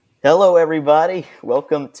Hello, everybody.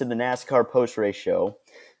 Welcome to the NASCAR post-race show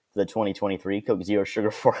for the 2023 Coke Zero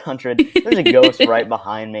Sugar 400. There's a ghost right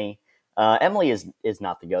behind me. Emily is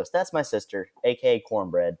not the ghost. That's my sister, a.k.a.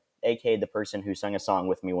 Cornbread, a.k.a. the person who sung a song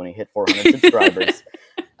with me when we hit 400 subscribers.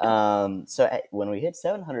 When we hit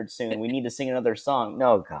 700 soon, we need to sing another song.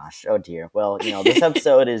 No, gosh. Oh, dear. Well, this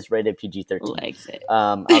episode is rated PG-13.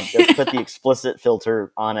 I'll just put the explicit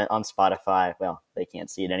filter on it on Spotify. Well, they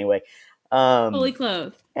can't see it anyway. Fully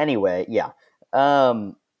clothed. Anyway, yeah.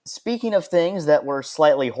 Speaking of things that were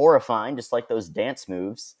slightly horrifying, just like those dance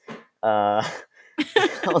moves, that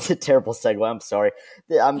was a terrible segue. I'm sorry.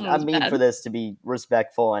 I mean for this to be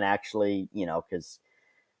respectful and actually, because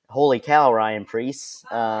holy cow, Ryan Preece.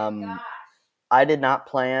 I did not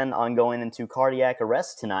plan on going into cardiac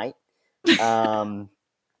arrest tonight. I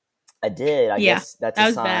did. I guess that's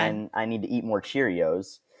a sign I need to eat more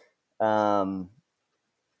Cheerios.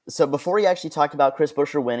 So before you actually talk about Chris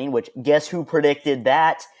Buescher winning, which guess who predicted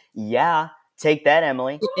that? Yeah, take that,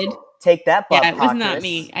 Emily. Take that, Bob. Yeah, it was not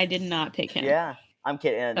me. I did not pick him. Yeah, I'm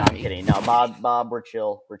kidding. I'm kidding. No, Bob, we're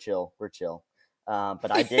chill.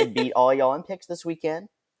 But I did beat all y'all in picks this weekend.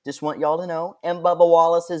 Just want y'all to know. And Bubba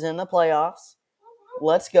Wallace is in the playoffs.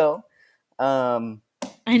 Let's go.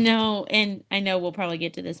 I know we'll probably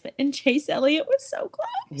get to this, but Chase Elliott was so close.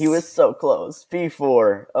 He was so close.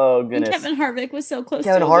 P4. Oh, goodness. And Kevin Harvick was so close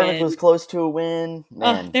Kevin Harvick was close to a win.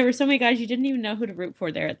 Man. There were so many guys you didn't even know who to root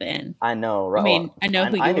for there at the end. I know, right? I mean, I know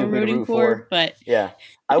who you were rooting for, but... Yeah.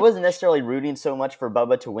 I wasn't necessarily rooting so much for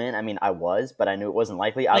Bubba to win. I mean, I was, but I knew it wasn't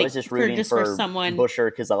likely. I was just rooting for someone... Buescher,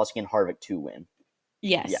 Keselowski, and Harvick to win.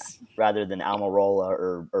 Yes. Yeah. Rather than Almirola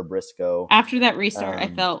or Briscoe. After that restart, I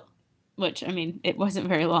felt... Which, I mean, it wasn't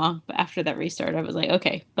very long, but after that restart, I was like,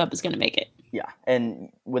 okay, Bubba's going to make it. Yeah, and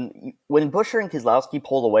when Buescher and Keselowski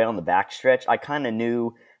pulled away on the backstretch, I kind of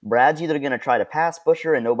knew Brad's either going to try to pass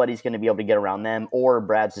Buescher and nobody's going to be able to get around them, or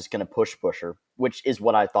Brad's just going to push Buescher, which is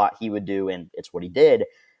what I thought he would do, and it's what he did.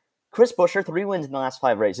 Chris Buescher, 3 wins in the last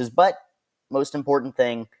 5 races, but most important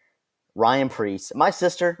thing, Ryan Preece, my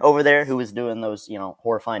sister over there who was doing those,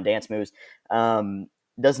 horrifying dance moves,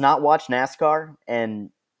 does not watch NASCAR,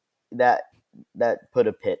 and that put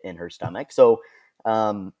a pit in her stomach. So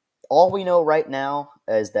all we know right now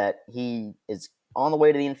is that he is on the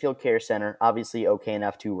way to the infield care center, obviously okay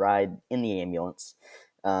enough to ride in the ambulance.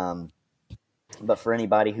 But for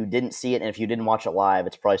anybody who didn't see it, and if you didn't watch it live,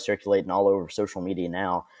 it's probably circulating all over social media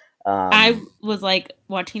now. I was like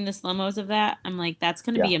watching the slow-mos of that. I'm like, that's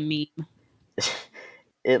going to be a meme.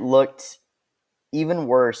 It looked even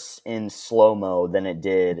worse in slow-mo than it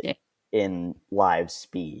did in live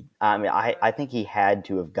speed. I mean, I think he had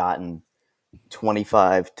to have gotten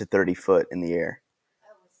 25 to 30 foot in the air.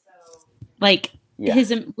 Like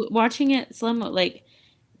watching it slow mo, like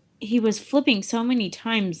he was flipping so many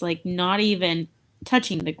times, like not even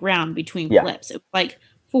touching the ground between flips. It was like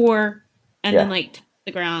 4, and then like touch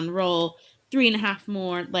the ground, roll 3.5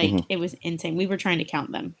 more. Like it was insane. We were trying to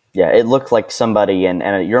count them. Yeah, it looked like somebody,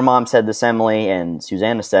 and your mom said this, Emily, and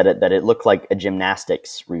Susanna said it, that it looked like a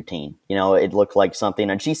gymnastics routine. It looked like something,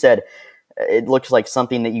 and she said it looks like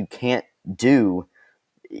something that you can't do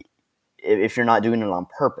if you're not doing it on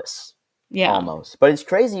purpose. Yeah. Almost. But it's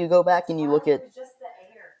crazy. You go back and you look at...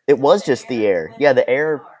 It was just the air. Yeah, the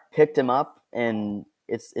air picked him up, and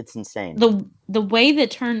it's insane. The way the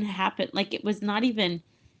turn happened, like it was not even...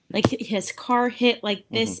 Like his car hit like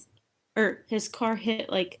this, or his car hit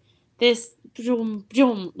like this,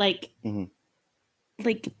 like,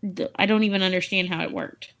 I don't even understand how it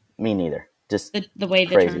worked. Me neither. Just the way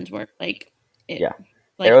crazy. The turns work, like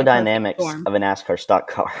aerodynamics of a NASCAR stock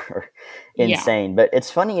car are insane. But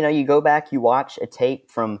it's funny, you go back, you watch a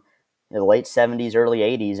tape from the late 70s, early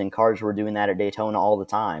 80s, and cars were doing that at Daytona all the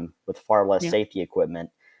time with far less safety equipment.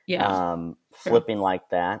 Flipping like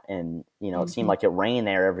that, and it seemed like it rained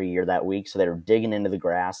there every year that week, so they were digging into the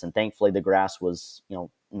grass, and thankfully the grass was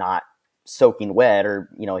not soaking wet, or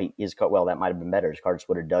that might have been better. His car just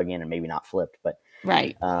would have dug in and maybe not flipped, but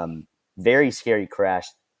very scary crash.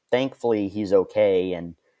 Thankfully he's okay,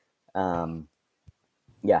 and those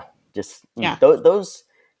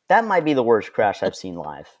that might be the worst crash I've seen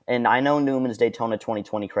live. And I know Newman's Daytona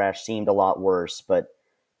 2020 crash seemed a lot worse, but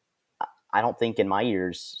I don't think in my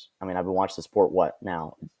years, I mean, I've been watching the sport,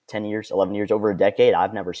 10 years, 11 years, over a decade,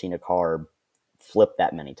 I've never seen a car flip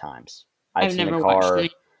that many times. I've never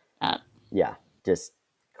watched that. Yeah, just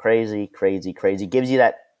crazy. Gives you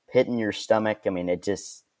that pit in your stomach. I mean, it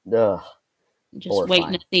just,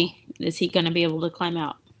 waiting to see, is he going to be able to climb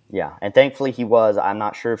out? Yeah, and thankfully he was. I'm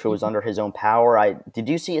not sure if it was under his own power. Did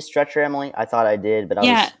you see a stretcher, Emily? I thought I did, but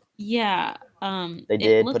yeah. They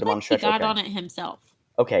did put him on a stretcher. He got on it himself.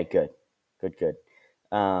 Okay, good.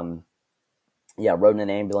 Yeah, rode in an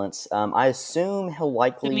ambulance. I assume he'll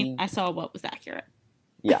likely. I mean, I saw what was accurate.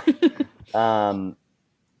 Yeah.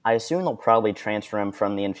 I assume they'll probably transfer him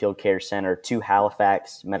from the infield care center to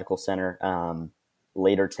Halifax Medical Center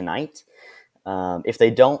later tonight. If they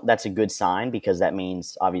don't, that's a good sign because that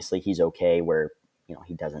means obviously he's okay where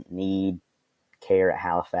he doesn't need care at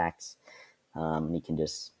Halifax. And he can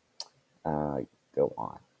just go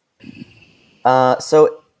on.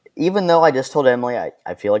 So even though I just told Emily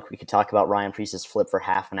I feel like we could talk about Ryan Preece's flip for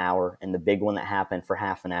half an hour and the big one that happened for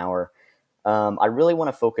half an hour, I really want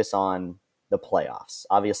to focus on the playoffs.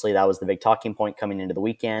 Obviously, that was the big talking point coming into the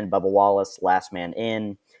weekend. Bubba Wallace, last man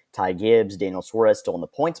in. Ty Gibbs, Daniel Suarez still in the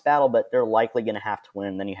points battle, but they're likely going to have to win.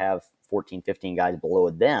 And then you have 14, 15 guys below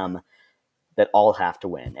them that all have to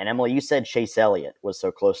win. And Emily, you said Chase Elliott was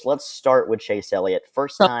so close. Let's start with Chase Elliott.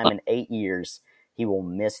 First time in 8 years he will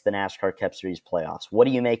miss the NASCAR Cup Series playoffs. What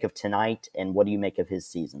do you make of tonight, and what do you make of his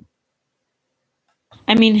season?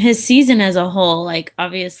 I mean, his season as a whole, like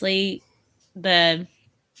obviously the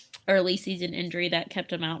early season injury that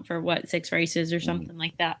kept him out for 6 races or something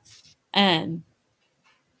like that.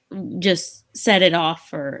 Just set it off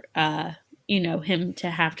for him to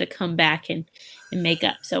have to come back and make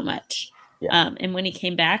up so much. Yeah. And when he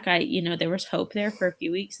came back, there was hope there for a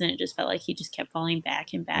few weeks, and it just felt like he just kept falling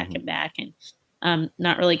back and back and back, and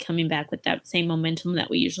not really coming back with that same momentum that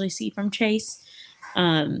we usually see from Chase.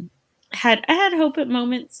 I had hope at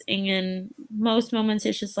moments, and in most moments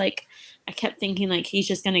it's just like I kept thinking like he's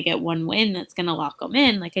just gonna get one win that's gonna lock him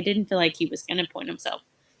in. Like I didn't feel like he was gonna point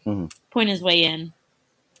his way in.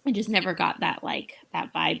 I just never got that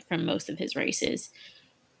vibe from most of his races.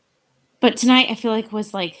 But tonight I feel like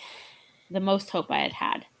was like the most hope I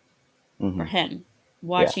had for him.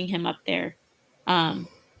 Watching him up there. I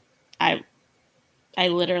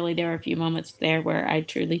literally, there were a few moments there where I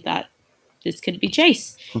truly thought this could be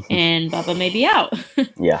Chase and Bubba may be out.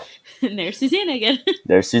 Yeah. And there's Susanna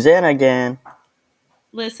again.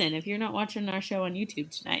 Listen, if you're not watching our show on YouTube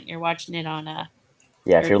tonight, you're watching it on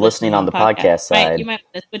if you're listening on the podcast side, you might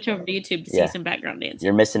want to switch over to YouTube to see some background dancing.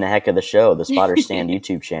 You're missing a heck of the show, the Spotter Stand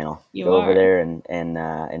YouTube channel. Go over there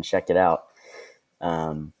and check it out,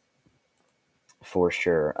 for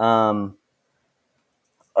sure.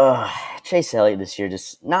 Chase Elliott this year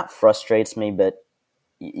just not frustrates me, but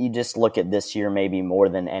you just look at this year maybe more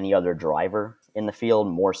than any other driver in the field,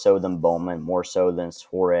 more so than Bowman, more so than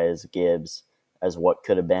Suarez, Gibbs, as what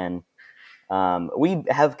could have been. We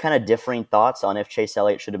have kind of differing thoughts on if Chase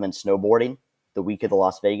Elliott should have been snowboarding the week of the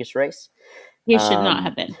Las Vegas race. He should not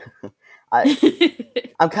have been.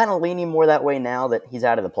 I'm kind of leaning more that way now that he's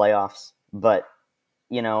out of the playoffs. But,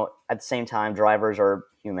 at the same time, drivers are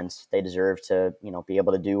humans. They deserve to, be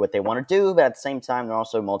able to do what they want to do. But at the same time, they're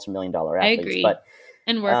also multi-million-dollar athletes. I agree. But,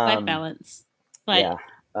 and work-life balance. But, yeah.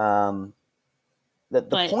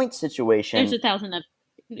 The point situation. There's 1,000 of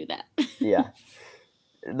can do that. Yeah.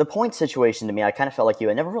 The point situation to me, I kind of felt like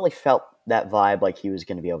I never really felt that vibe like he was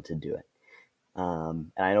going to be able to do it.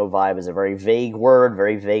 And I know vibe is a very vague word,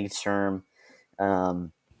 very vague term. But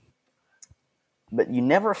you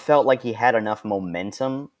never felt like he had enough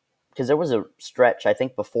momentum because there was a stretch, I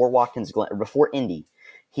think, before before Indy,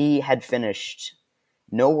 he had finished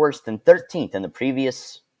no worse than 13th in the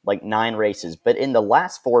previous 9 races. But in the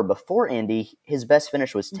last 4 before Indy, his best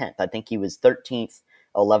finish was 10th. I think he was 13th,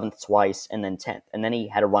 11th twice, and then 10th. And then he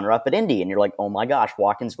had a runner-up at Indy, and you're like, oh my gosh,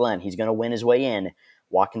 Watkins Glen, he's going to win his way in.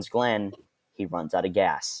 Watkins Glen, he runs out of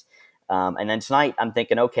gas. And then tonight, I'm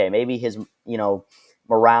thinking, okay, maybe his,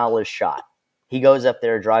 morale is shot. He goes up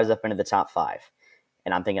there, drives up into the top 5.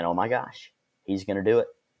 And I'm thinking, oh my gosh, he's going to do it.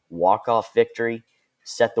 Walk-off victory,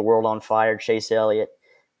 set the world on fire, Chase Elliott.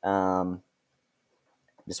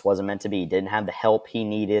 This wasn't meant to be. Didn't have the help he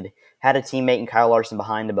needed. Had a teammate in Kyle Larson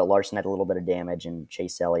behind him, but Larson had a little bit of damage, and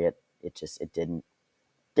Chase Elliott, it didn't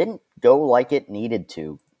go like it needed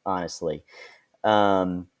to, honestly.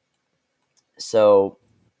 So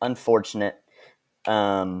unfortunate.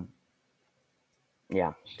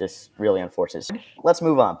 Just really unfortunate. Let's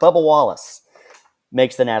move on. Bubba Wallace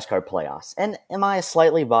makes the NASCAR playoffs. And am I a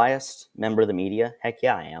slightly biased member of the media? Heck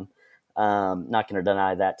yeah, I am. Not going to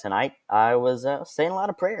deny that tonight. I was saying a lot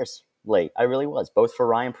of prayers late. I really was, both for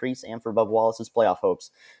Ryan Preece and for Bubba Wallace's playoff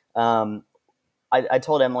hopes. I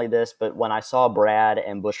told Emily this, but when I saw Brad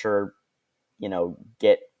and Buescher,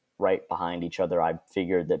 get right behind each other, I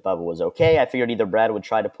figured that Bubba was okay. I figured either Brad would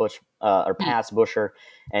try to push or pass Buescher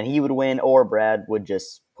and he would win, or Brad would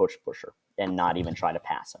just push Buescher and not even try to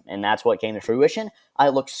pass him. And that's what came to fruition. I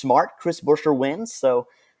look smart. Chris Buescher wins, so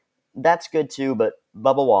that's good too. But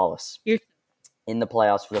Bubba Wallace in the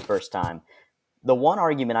playoffs for the first time. the one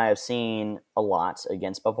argument I have seen a lot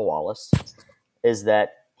against Bubba Wallace is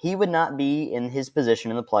that he would not be in his position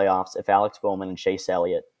in the playoffs if Alex Bowman and Chase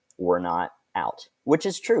Elliott were not out, which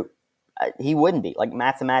is true. He wouldn't be. Like,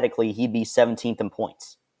 mathematically, he'd be 17th in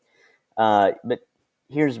points. But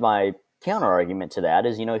here's my counter-argument to that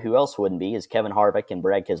is, who else wouldn't be is Kevin Harvick and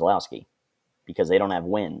Brad Keselowski, because they don't have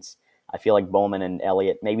wins. I feel like Bowman and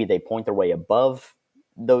Elliott, maybe they point their way above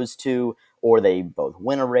those two, or they both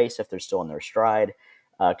win a race if they're still in their stride.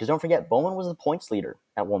 Because don't forget, Bowman was the points leader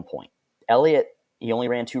at one point. Elliott, he only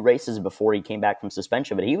ran 2 races before he came back from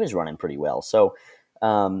suspension, but he was running pretty well. So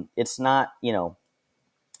it's not,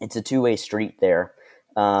 it's a two-way street there.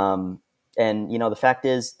 And, the fact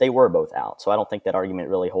is they were both out. So I don't think that argument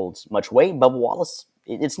really holds much weight. Bubba Wallace,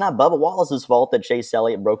 it's not Bubba Wallace's fault that Chase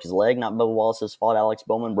Elliott broke his leg, not Bubba Wallace's fault Alex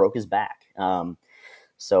Bowman broke his back.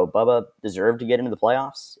 So Bubba deserved to get into the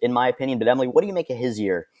playoffs, in my opinion. But Emily, what do you make of his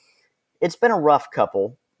year? It's been a rough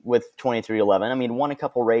couple with 23-11. I mean, won a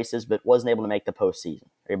couple races, but wasn't able to make the postseason.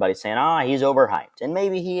 Everybody's saying, he's overhyped. And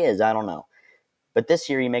maybe he is. I don't know. But this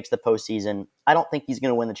year he makes the postseason. I don't think he's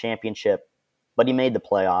going to win the championship, but he made the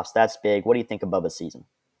playoffs. That's big. What do you think of Bubba's season?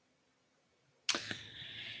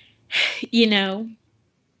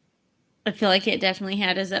 I feel like it definitely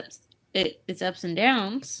had its ups and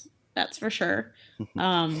downs. That's for sure.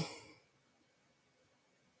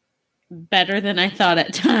 Better than I thought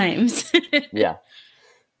at times. Yeah,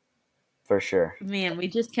 for sure. Man, we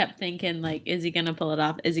just kept thinking, like, is he going to pull it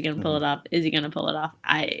off? Is he going to pull it off? Is he going to pull it off?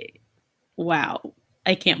 Wow.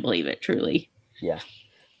 I can't believe it, truly. Yeah.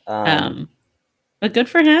 But good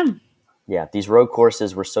for him. Yeah, these road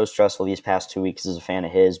courses were so stressful these past 2 weeks as a fan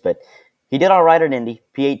of his, but he did all right at Indy.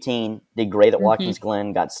 P18, did great at Watkins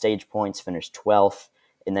Glen, got stage points, finished 12th.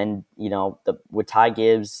 And then, with Ty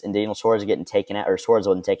Gibbs and Daniel Suarez getting taken out, or Suarez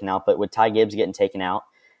wasn't taken out, but with Ty Gibbs getting taken out,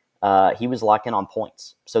 he was locked in on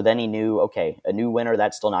points. So then he knew, okay, a new winner,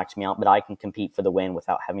 that still knocks me out, but I can compete for the win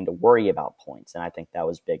without having to worry about points. And I think that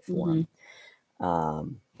was big for him.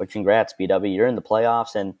 But congrats, BW. You're in the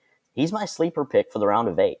playoffs, and he's my sleeper pick for the round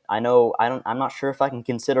of 8. I'm not sure if I can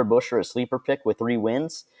consider Buescher a sleeper pick with 3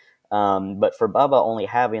 wins. But for Bubba only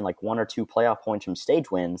having like 1 or 2 playoff points from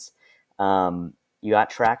stage wins, you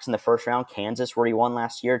got tracks in the first round, Kansas where he won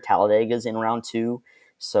last year, Talladega's in round 2.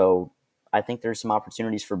 So I think there's some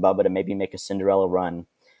opportunities for Bubba to maybe make a Cinderella run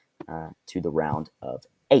to the round of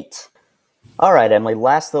 8. All right, Emily,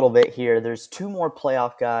 last little bit here. There's 2 more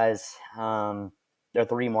playoff guys. There are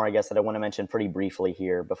 3 more, I guess, that I want to mention pretty briefly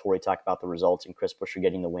here before we talk about the results and Chris Buescher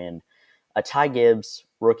getting the win. Ty Gibbs,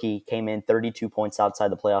 rookie, came in 32 points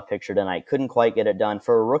outside the playoff picture tonight. Couldn't quite get it done.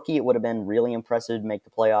 For a rookie, it would have been really impressive to make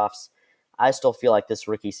the playoffs. I still feel like this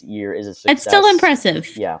rookie year is a success. It's still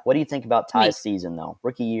impressive. Yeah. What do you think about Ty's season, though?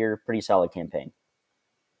 Rookie year, pretty solid campaign.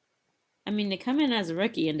 I mean, to come in as a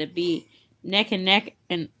rookie and to be neck and neck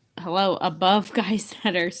and, above guys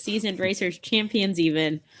that are seasoned racers, champions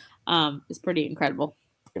even, is pretty incredible.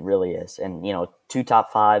 It really is. And, 2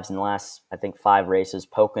 top 5s in the last, I think, 5 races.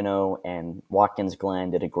 Pocono and Watkins Glen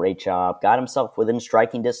did a great job. Got himself within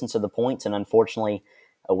striking distance of the points, and unfortunately,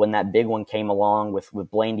 when that big one came along with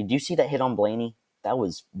Blaney, did you see that hit on Blaney? That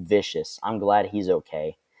was vicious. I'm glad he's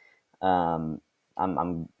okay.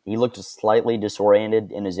 He looked slightly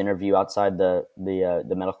disoriented in his interview outside the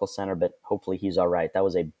medical center, but hopefully he's all right. That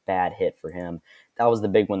was a bad hit for him. That was the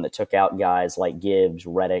big one that took out guys like Gibbs,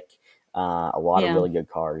 Reddick, a lot of really good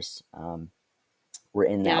cars were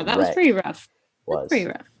in that. Yeah, that was pretty rough. Was pretty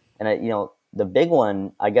rough. And the big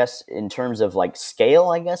one, I guess, in terms of like scale,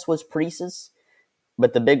 I guess, was Preece's.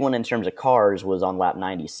 But the big one in terms of cars was on lap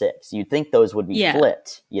 96. You'd think those would be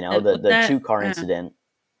flipped, the 2-car incident,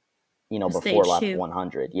 before lap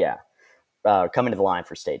 100. Yeah. Coming to the line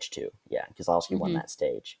for stage 2. Yeah. Keselowski won that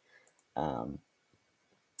stage.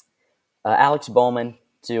 Alex Bowman,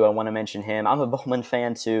 too. I want to mention him. I'm a Bowman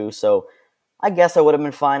fan, too. So I guess I would have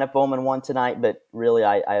been fine if Bowman won tonight. But really,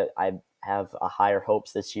 I have a higher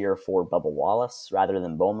hopes this year for Bubba Wallace rather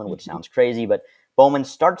than Bowman, which sounds crazy. But Bowman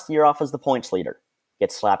starts the year off as the points leader.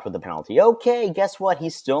 Gets slapped with a penalty. Okay, guess what?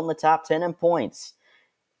 He's still in the top 10 in points.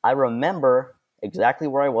 I remember exactly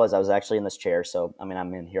where I was. I was actually in this chair, so, I'm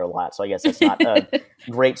in here a lot, so I guess that's not a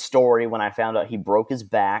great story. When I found out he broke his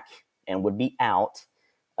back and would be out,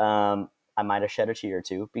 I might have shed a tear or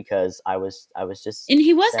two because I was just And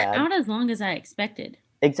he wasn't sad. Out as long as I expected.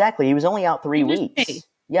 Exactly. He was only out 3 weeks.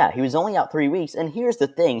 Yeah, he was only out 3 weeks. And here's the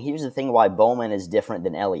thing why Bowman is different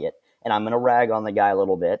than Elliott. And I'm going to rag on the guy a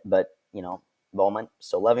little bit, but, Bowman,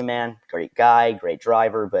 still love him, man. Great guy, great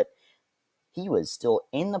driver, but he was still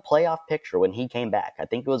in the playoff picture when he came back. I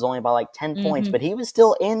think it was only by like 10 points, but he was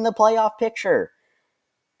still in the playoff picture.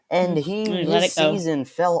 And his season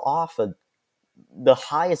fell off the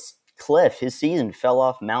highest cliff. His season fell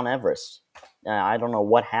off Mount Everest. I don't know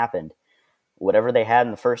what happened. Whatever they had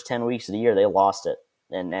in the first 10 weeks of the year, they lost it.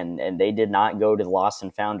 And they did not go to the lost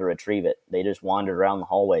and found to retrieve it. They just wandered around the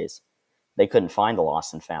hallways. They couldn't find the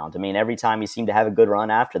lost and found. I mean, every time he seemed to have a good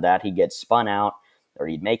run after that, he'd get spun out or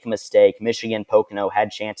he'd make a mistake. Michigan, Pocono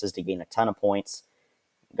had chances to gain a ton of points.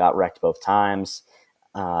 Got wrecked both times.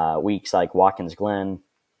 Weeks like Watkins Glen,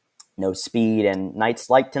 no speed, and nights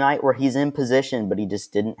like tonight where he's in position, but he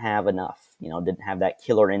just didn't have enough, didn't have that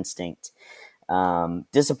killer instinct.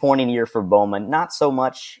 Disappointing year for Bowman, not so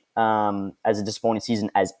much as a disappointing season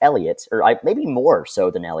as Elliott, or maybe more so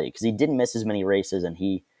than Elliott, because he didn't miss as many races, and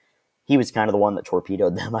he was kind of the one that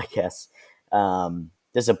torpedoed them, I guess.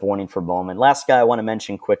 Disappointing for Bowman. Last guy I want to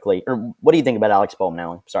mention quickly, or what do you think about Alex Bowman,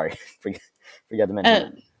 Alan? Sorry, forgot to mention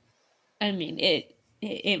that. I mean,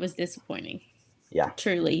 it was disappointing. Yeah.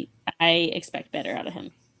 Truly, I expect better out of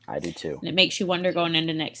him. I do too. And it makes you wonder going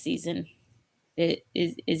into next season,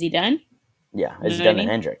 is he done? Yeah, is he done to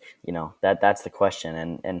Hendrick? That's the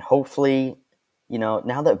question. And hopefully,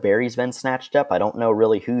 now that Barry's been snatched up, I don't know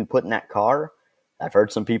really who he put in that car. I've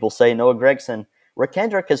heard some people say Noah Gragson. Rick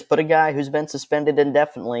Hendrick has put a guy who's been suspended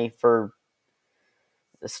indefinitely for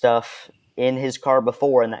stuff in his car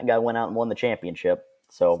before, and that guy went out and won the championship.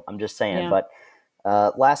 So I'm just saying. Yeah. But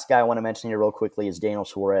last guy I want to mention here real quickly is Daniel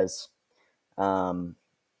Suarez.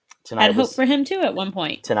 Tonight I'd hope for him too at one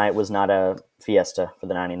point. Tonight was not a fiesta for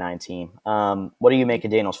the 99 team. What do you make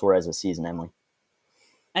of Daniel Suarez this season, Emily?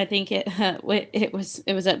 I think it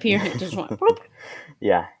was up here. It just went. Whoop.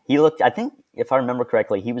 Yeah, he looked. I think if I remember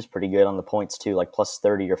correctly, he was pretty good on the points too, like plus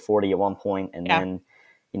 30 or 40 at one point, and then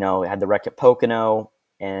had the wreck at Pocono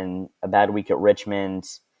and a bad week at Richmond,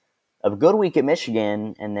 a good week at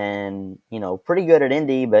Michigan, and then pretty good at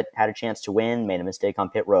Indy, but had a chance to win. Made a mistake on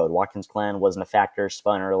pit road. Watkins Glen wasn't a factor,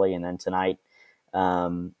 spun early, and then tonight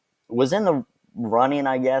was in the running,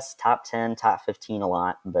 I guess, top 10, top 15 a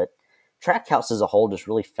lot, but Trackhouse as a whole just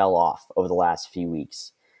really fell off over the last few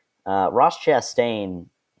weeks. Ross Chastain,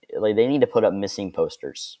 they need to put up missing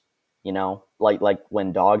posters, like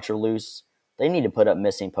when dogs are loose, they need to put up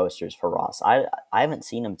missing posters for Ross. I haven't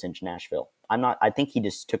seen him since Nashville. I think he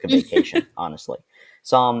just took a vacation, honestly.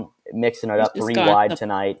 Saw him mixing it up 3 wide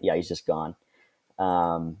tonight. Yeah, he's just gone.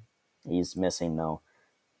 He's missing though.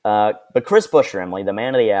 But Chris Buescher, Emily, the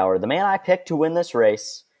man of the hour, the man I picked to win this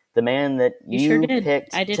race, the man that you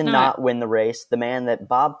picked to not win the race, the man that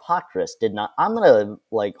Bob Pockris did not. I'm going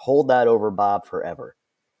to hold that over Bob forever.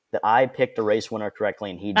 That I picked a race winner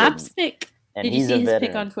correctly and he Bob's didn't. Pick. And did he's you see a his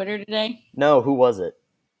pick on Twitter today? No, who was it?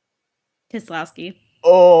 Keselowski.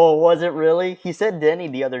 Oh, was it really? He said Denny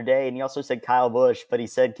the other day, and he also said Kyle Busch, but he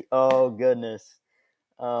said, oh, goodness.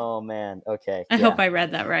 Oh, man. Okay. I hope I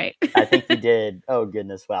read that right. I think you did. Oh,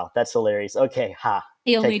 goodness. Wow. That's hilarious. Okay. Ha.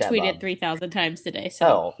 He only tweeted 3,000 times today. So.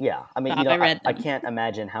 Oh, yeah. I mean, I can't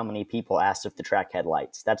imagine how many people asked if the track had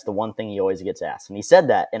lights. That's the one thing he always gets asked. And he said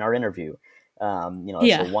that in our interview.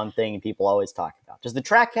 It's the one thing people always talk about. Does the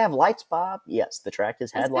track have lights, Bob? Yes, the track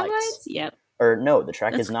has had lights. Yep. Or no, the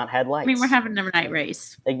track has not had lights. I mean, we're having a night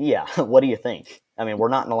race. Yeah. What do you think? I mean, we're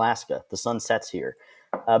not in Alaska. The sun sets here.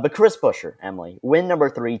 But Chris Buescher, Emily, win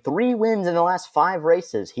number 3. 3 wins in the last 5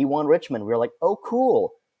 races. He won Richmond. We were like, oh,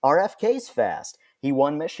 cool. RFK's fast. He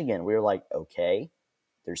won Michigan. We were like, okay,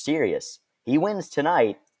 they're serious. He wins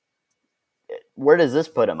tonight. Where does this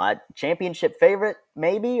put him? Championship favorite,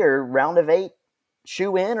 maybe, or round of 8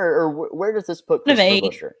 shoe in, or where does this put Chris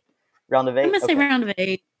Buescher? Round of 8? I'm going to say round of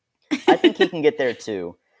 8. I think he can get there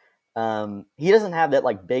too. He doesn't have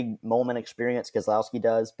that big moment experience Keselowski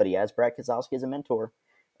does, but he has Brad Keselowski as a mentor,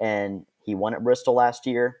 and he won at Bristol last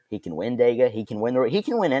year. He can win Dega. He can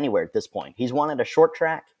win anywhere at this point. He's won at a short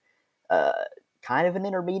track, kind of an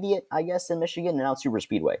intermediate, I guess, in Michigan, and now Super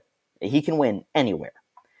Speedway. He can win anywhere.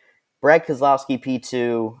 Brad Keselowski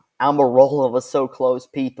P2, Almirola was so close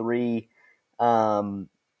P3.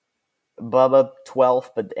 Bubba 12th,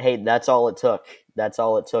 but hey, that's all it took. That's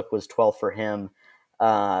all it took was 12 for him.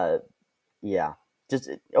 Yeah. Just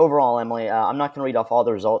overall, Emily, I'm not going to read off all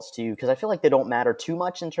the results to you because I feel like they don't matter too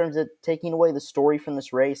much in terms of taking away the story from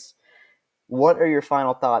this race. What are your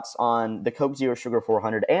final thoughts on the Coke Zero Sugar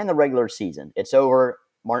 400 and the regular season? It's over.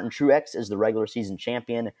 Martin Truex is the regular season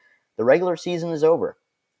champion. The regular season is over.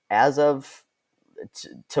 As of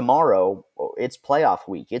tomorrow, it's playoff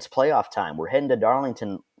week. It's playoff time. We're heading to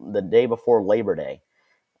Darlington the day before Labor Day.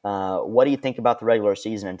 What do you think about the regular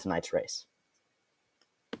season and tonight's race?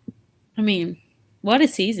 I mean, what a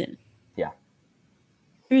season. Yeah.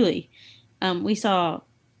 Truly. We saw,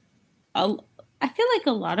 I feel like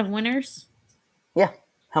a lot of winners. Yeah.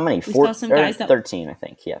 How many? We saw some guys 13, I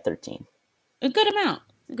think. Yeah, 13. A good amount.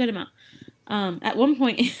 At one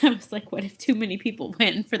point, I was like, what if too many people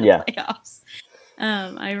win for the playoffs?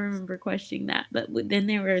 I remember questioning that. But then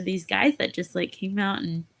there were these guys that just like came out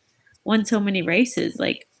and won so many races.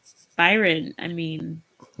 Like Byron, I mean,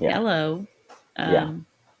 hello.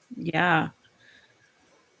 Yeah.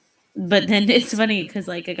 But then it's funny because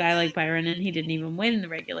like a guy like Byron, and he didn't even win the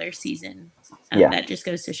regular season. That just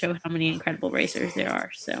goes to show how many incredible racers there are.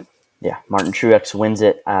 So yeah, Martin Truex wins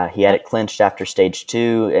it. He had it clinched after stage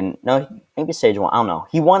 2, and no, maybe stage 1. I don't know.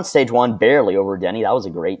 He won stage 1 barely over Denny. That was a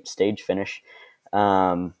great stage finish.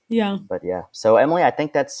 But yeah. So Emily, I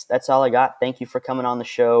think that's all I got. Thank you for coming on the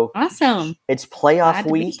show. Awesome. It's playoff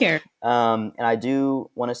week. And I do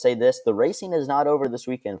want to say this: the racing is not over this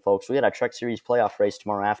weekend, folks. We got a Truck Series playoff race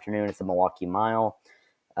tomorrow afternoon at the Milwaukee Mile.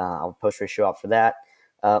 I'll post a show out for that.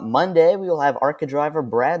 Monday we will have ARCA driver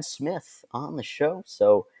Brad Smith on the show,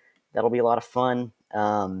 so that'll be a lot of fun.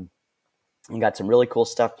 We got some really cool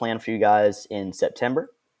stuff planned for you guys in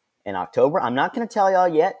September and October. I'm not going to tell y'all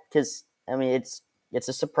yet because I mean it's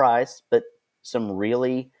a surprise, but some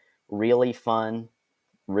really, really fun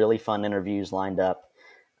interviews lined up.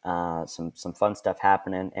 Some fun stuff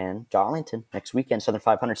happening in Darlington next weekend, Southern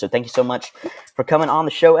 500. So thank you so much for coming on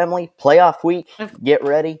the show, Emily. Playoff week, get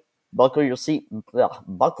ready, buckle your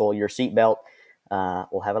seatbelt.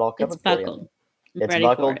 We'll have it all covered for you. It's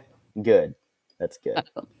buckled. Good. That's good.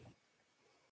 Buckled.